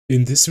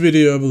In this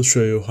video I will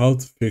show you how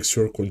to fix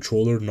your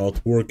controller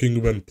not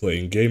working when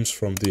playing games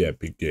from the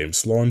Epic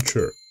Games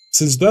launcher.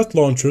 Since that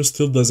launcher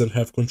still doesn't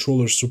have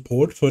controller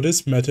support, for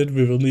this method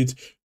we will need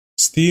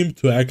Steam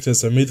to act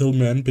as a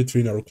middleman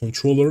between our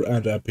controller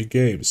and Epic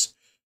Games.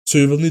 So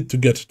you will need to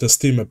get the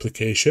Steam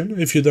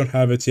application. If you don't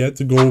have it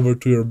yet, go over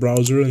to your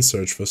browser and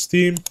search for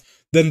Steam,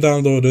 then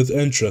download it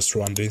and just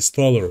run the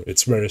installer.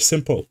 It's very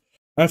simple.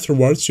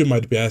 Afterwards, you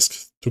might be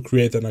asked to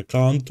create an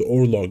account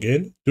or log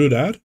in. Do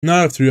that.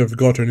 Now, after you have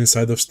gotten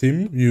inside of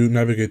Steam, you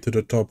navigate to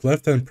the top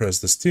left and press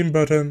the Steam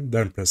button,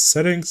 then press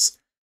Settings.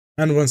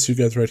 And once you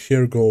get right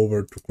here, go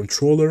over to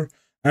Controller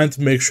and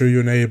make sure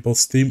you enable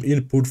Steam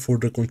input for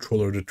the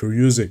controller that you're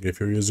using. If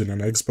you're using an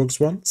Xbox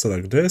One,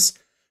 select this.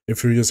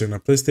 If you're using a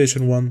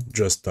PlayStation 1,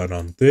 just turn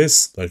on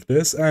this, like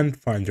this, and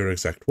find your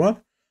exact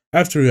one.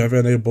 After you have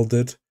enabled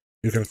it,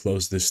 you can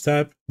close this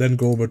tab, then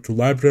go over to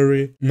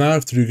Library. Now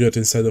after you get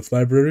inside of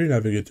Library,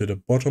 navigate to the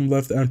bottom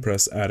left and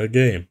press Add a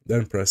Game.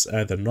 Then press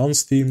Add a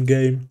non-Steam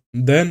game.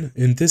 Then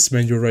in this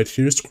menu right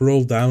here,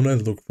 scroll down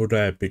and look for the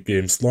Epic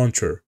Games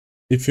launcher.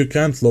 If you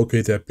can't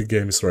locate Epic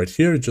Games right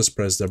here, just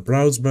press the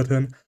Browse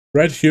button.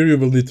 Right here you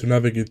will need to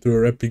navigate to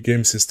your Epic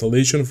Games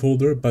installation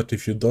folder, but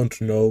if you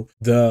don't know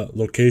the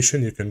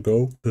location, you can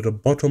go to the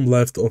bottom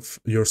left of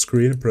your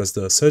screen, press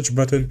the search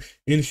button.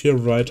 In here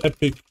write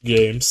Epic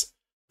Games.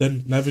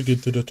 Then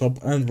navigate to the top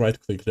and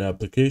right-click the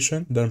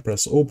application, then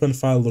press Open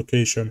File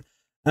Location,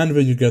 and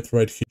when you get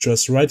right here,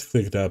 just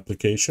right-click the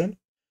application,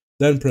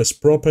 then press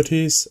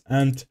Properties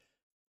and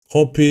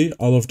copy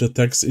all of the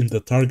text in the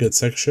target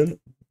section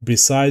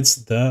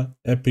besides the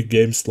Epic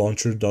Games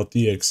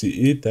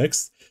Launcher.exe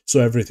text, so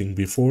everything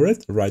before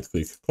it,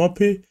 right-click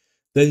Copy,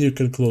 then you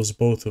can close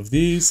both of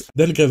these,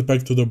 then get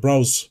back to the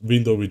Browse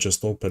window we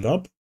just opened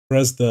up,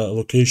 press the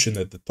location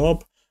at the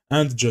top,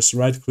 and just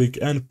right click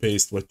and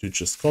paste what you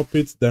just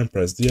copied, then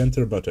press the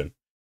enter button.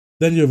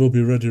 Then you will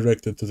be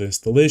redirected to the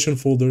installation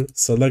folder,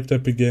 select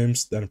Epic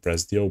Games, then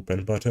press the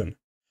open button.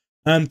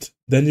 And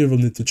then you will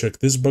need to check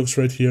this box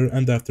right here,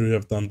 and after you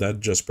have done that,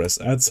 just press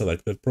add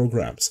selected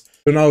programs.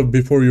 So now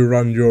before you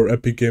run your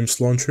Epic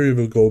Games launcher, you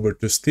will go over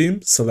to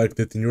Steam, select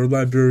it in your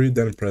library,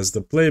 then press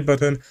the play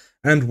button,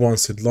 and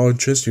once it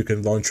launches, you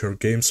can launch your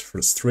games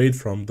straight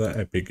from the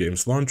Epic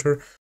Games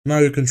launcher. Now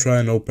you can try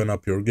and open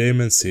up your game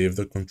and see if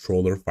the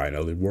controller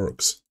finally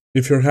works.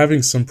 If you're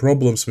having some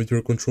problems with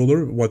your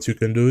controller, what you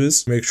can do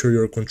is make sure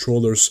your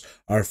controllers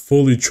are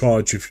fully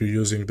charged if you're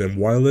using them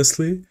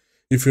wirelessly.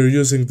 If you're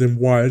using them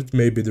wired,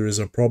 maybe there is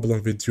a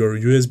problem with your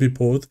USB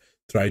port,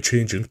 try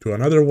changing to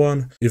another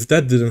one. If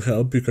that didn't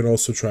help, you can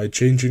also try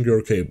changing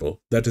your cable.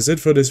 That is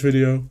it for this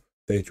video.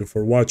 Thank you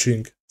for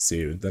watching. See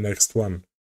you in the next one.